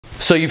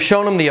So you've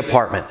shown them the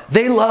apartment.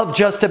 They love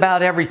just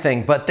about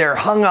everything, but they're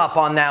hung up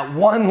on that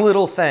one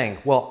little thing.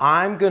 Well,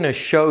 I'm gonna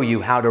show you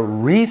how to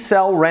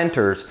resell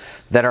renters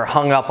that are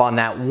hung up on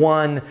that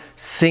one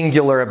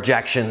singular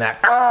objection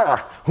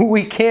that,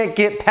 we can't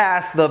get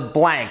past the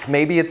blank.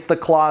 Maybe it's the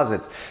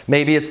closets.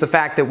 Maybe it's the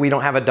fact that we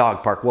don't have a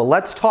dog park. Well,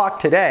 let's talk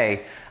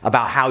today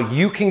about how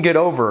you can get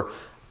over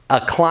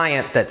a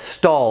client that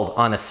stalled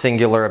on a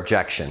singular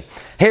objection.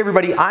 Hey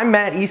everybody, I'm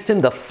Matt Easton,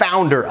 the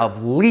founder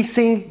of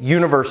Leasing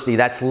University.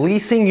 That's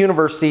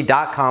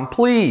leasinguniversity.com.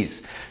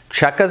 Please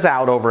check us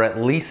out over at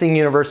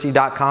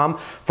leasinguniversity.com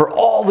for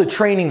all the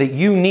training that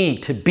you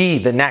need to be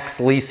the next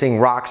leasing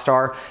rock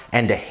star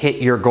and to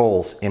hit your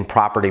goals in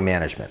property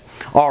management.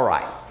 All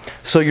right.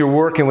 So you're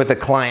working with a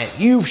client,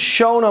 you've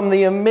shown them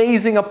the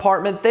amazing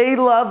apartment, they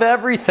love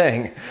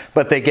everything,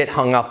 but they get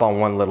hung up on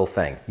one little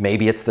thing.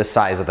 Maybe it's the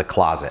size of the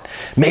closet.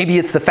 Maybe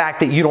it's the fact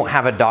that you don't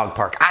have a dog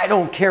park. I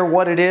don't care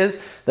what it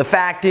is. The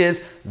fact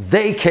is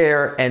they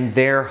care and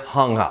they're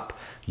hung up.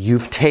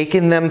 You've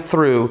taken them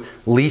through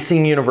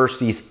Leasing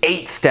University's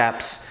 8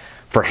 steps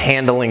for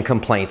handling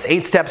complaints,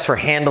 8 steps for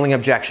handling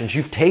objections.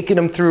 You've taken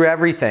them through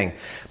everything,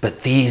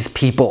 but these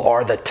people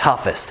are the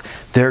toughest.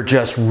 They're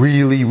just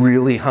really,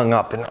 really hung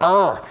up and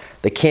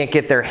they can't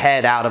get their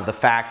head out of the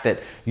fact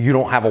that you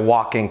don't have a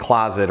walk-in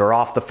closet or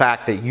off the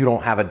fact that you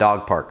don't have a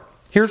dog park.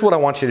 Here's what I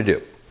want you to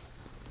do.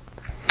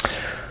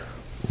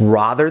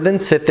 Rather than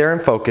sit there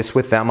and focus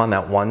with them on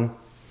that one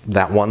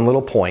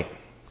little point,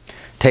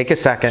 take a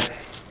second.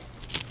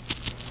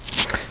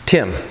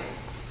 Tim,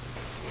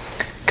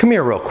 come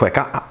here real quick.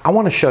 I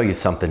want to show you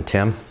something,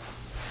 Tim.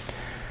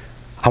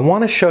 I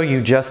want to show you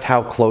just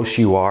how close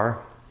you are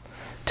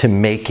to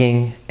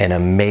making an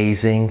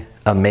amazing,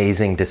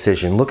 amazing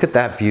decision. Look at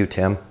that view,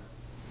 Tim.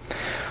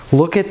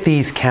 Look at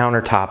these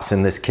countertops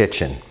in this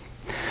kitchen.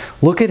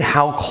 Look at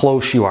how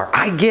close you are.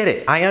 I get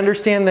it. I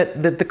understand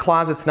that the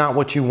closet's not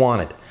what you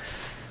wanted.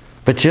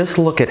 But just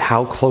look at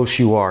how close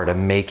you are to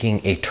making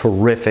a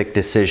terrific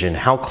decision,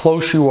 how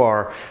close you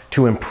are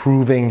to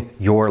improving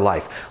your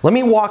life. Let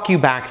me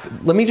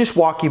just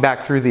walk you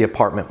back through the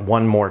apartment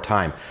one more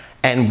time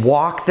and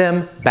walk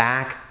them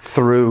back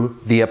through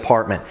the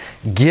apartment.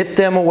 Get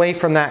them away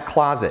from that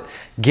closet.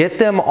 Get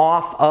them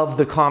off of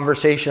the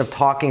conversation of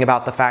talking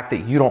about the fact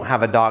that you don't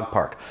have a dog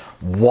park.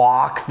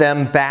 Walk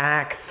them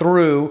back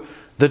through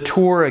the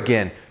tour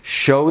again.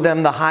 Show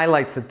them the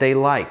highlights that they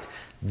liked.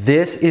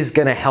 This is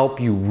going to help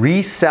you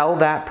resell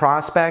that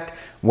prospect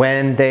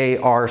when they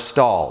are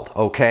stalled,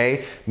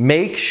 okay?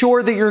 Make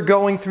sure that you're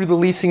going through the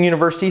Leasing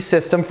University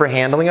system for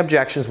handling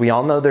objections. We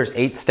all know there's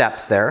 8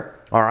 steps there,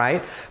 all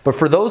right? But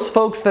for those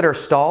folks that are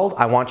stalled,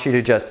 I want you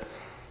to just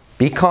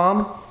be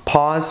calm,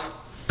 pause.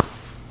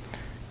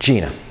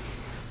 Gina,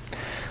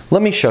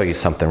 let me show you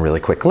something really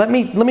quick. Let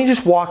me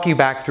just walk you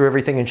back through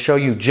everything and show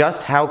you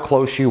just how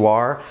close you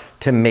are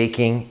to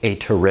making a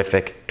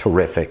terrific,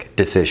 terrific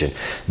decision.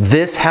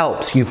 This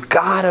helps. You've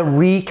got to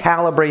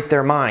recalibrate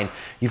their mind.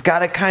 You've got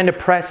to kind of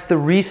press the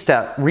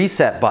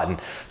reset button.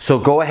 So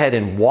go ahead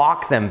and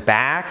walk them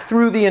back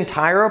through the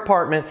entire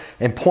apartment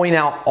and point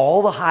out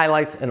all the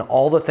highlights and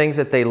all the things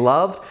that they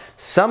loved.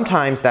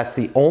 Sometimes that's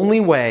the only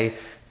way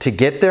to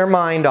get their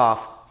mind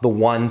off the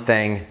one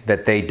thing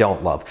that they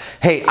don't love.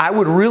 Hey, I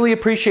would really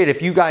appreciate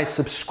if you guys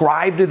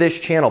subscribe to this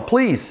channel.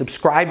 Please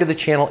subscribe to the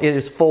channel. It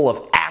is full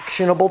of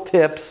actionable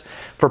tips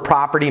for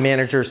property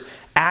managers,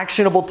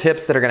 actionable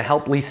tips that are going to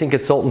help leasing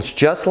consultants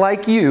just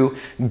like you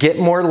get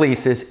more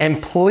leases.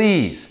 And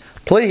please,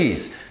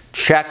 please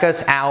check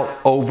us out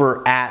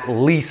over at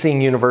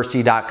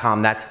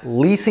leasinguniversity.com. That's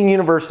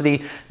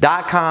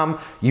leasinguniversity.com.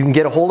 You can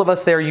get a hold of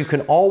us there. You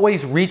can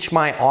always reach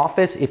my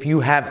office if you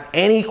have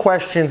any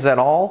questions at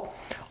all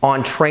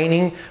on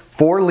training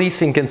for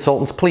leasing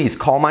consultants. Please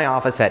call my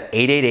office at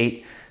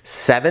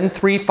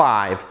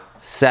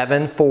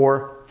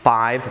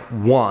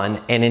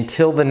 888-735-7451. And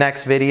until the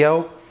next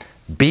video,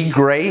 be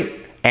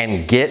great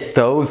and get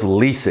those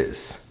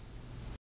leases.